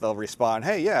is, they'll respond,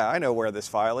 hey, yeah, I know where this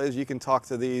file is. You can talk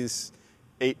to these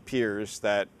 8 peers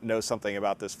that know something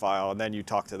about this file, and then you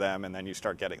talk to them, and then you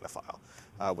start getting the file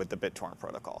with the BitTorrent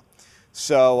protocol.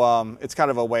 So it's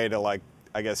kind of a way to, like,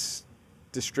 I guess,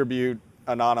 distribute,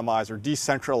 anonymize, or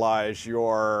decentralize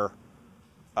your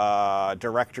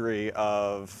directory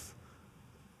of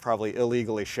probably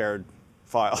illegally shared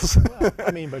files. Well,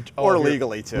 I mean, but or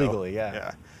legally too. Legally,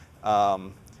 yeah.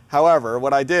 However,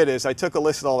 what I did is I took a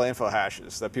list of all the info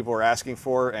hashes that people were asking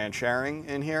for and sharing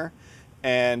in here,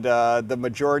 and the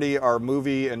majority are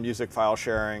movie and music file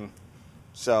sharing.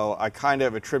 So I kind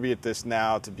of attribute this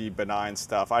now to be benign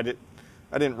stuff. I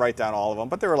didn't write down all of them,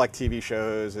 but there were like TV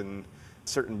shows and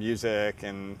certain music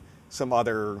and some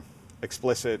other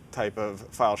explicit type of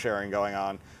file sharing going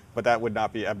on. But that would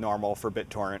not be abnormal for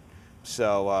BitTorrent.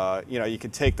 So, you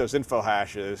could take those info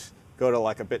hashes, go to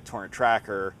like a BitTorrent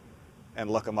tracker, and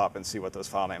look them up and see what those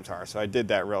file names are. So I did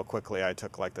that real quickly. I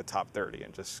took like the top 30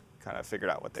 and just kind of figured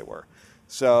out what they were.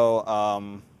 So,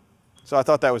 so I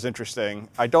thought that was interesting.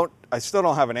 I still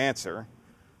don't have an answer,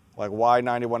 like why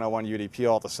 9101 UDP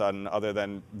all of a sudden, other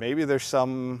than maybe there's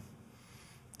some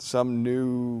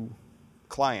new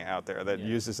client out there that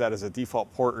uses that as a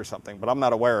default port or something, but I'm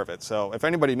not aware of it. So if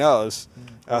anybody knows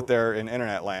out there in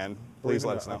internet land, please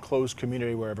let us know. A closed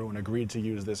community where everyone agreed to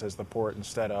use this as the port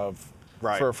instead of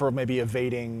for maybe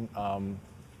evading, what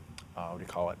do you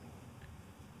call it?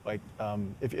 Like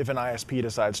if an ISP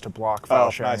decides to block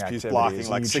file sharing activities, blocking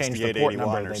like and you change the port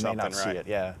number, they may not see it.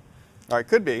 Yeah. All right,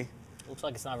 could be. Looks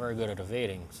like it's not very good at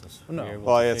evading.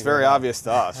 Well, it's very obvious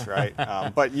to us, right?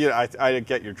 But I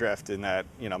get your drift in that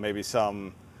maybe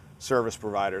some service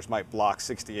providers might block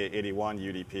 6881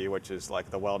 UDP, which is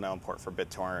like the well-known port for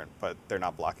BitTorrent, but they're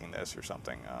not blocking this or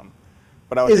something.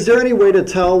 Is there any way to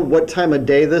tell what time of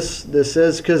day this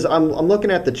is? Because I'm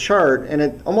looking at the chart, and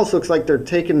it almost looks like they're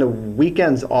taking the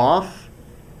weekends off,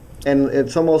 and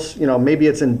it's almost maybe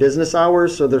it's in business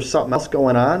hours, so there's something else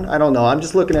going on. I don't know. I'm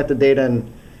just looking at the data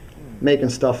and making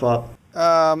stuff up.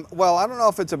 Well, I don't know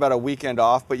if it's about a weekend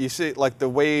off, but you see, like the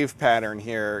wave pattern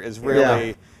here is really.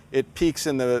 Yeah. It peaks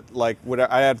in the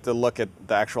I have to look at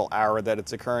the actual hour that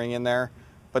it's occurring in there,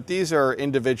 but these are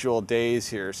individual days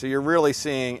here. So you're really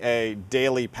seeing a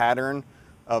daily pattern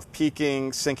of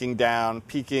peaking, sinking down,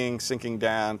 peaking, sinking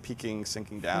down, peaking,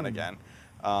 sinking down again,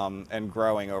 and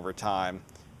growing over time.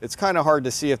 It's kind of hard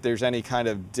to see if there's any kind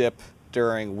of dip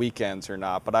during weekends or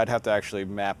not, but I'd have to actually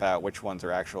map out which ones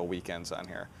are actual weekends on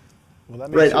here. Well, that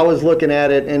makes Right, I was looking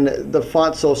at it, and the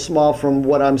font's so small from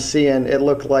what I'm seeing, it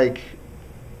looked like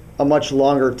a much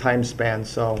longer time span,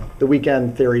 so the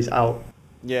weekend theory's out.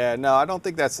 Yeah, no, I don't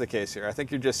think that's the case here. I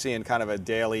think you're just seeing kind of a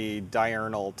daily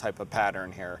diurnal type of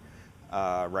pattern here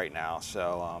right now.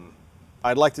 So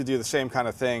I'd like to do the same kind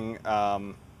of thing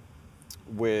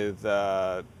with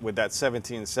that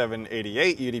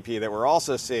 17,788 UDP that we're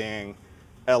also seeing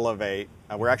elevate.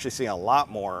 We're actually seeing a lot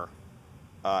more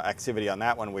activity on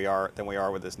that one than we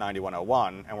are with this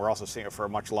 9101, and we're also seeing it for a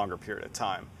much longer period of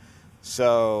time.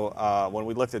 So when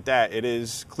we looked at that, it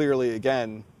is clearly,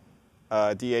 again,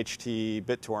 DHT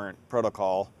BitTorrent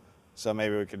protocol. So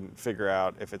maybe we can figure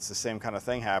out if it's the same kind of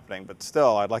thing happening. But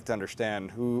still, I'd like to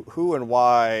understand who and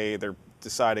why they're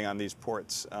deciding on these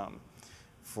ports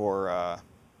for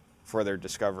their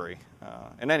discovery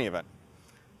in any event.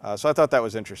 So I thought that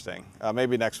was interesting.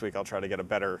 Maybe next week I'll try to get a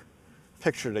better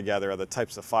picture together of the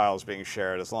types of files being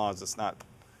shared, as long as it's not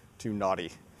too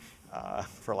naughty,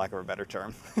 for lack of a better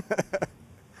term.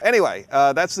 Anyway,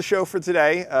 that's the show for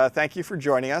today. Thank you for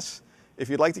joining us. If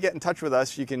you'd like to get in touch with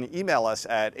us, you can email us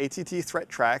at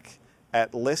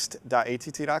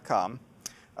AT&TThreatTraq@list.att.com.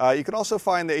 You can also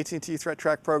find the AT&T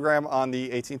ThreatTraq program on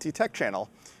the AT&T Tech channel,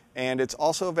 and it's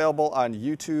also available on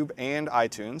YouTube and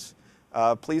iTunes.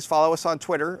 Please follow us on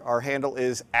Twitter. Our handle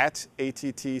is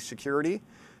 @ATTSecurity.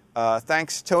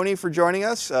 Thanks, Tony, for joining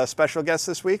us, special guest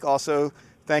this week. Also,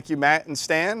 thank you, Matt and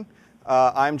Stan.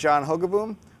 I'm John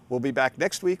Hogoboom. We'll be back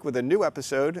next week with a new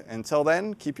episode. Until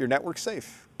then, keep your network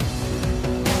safe.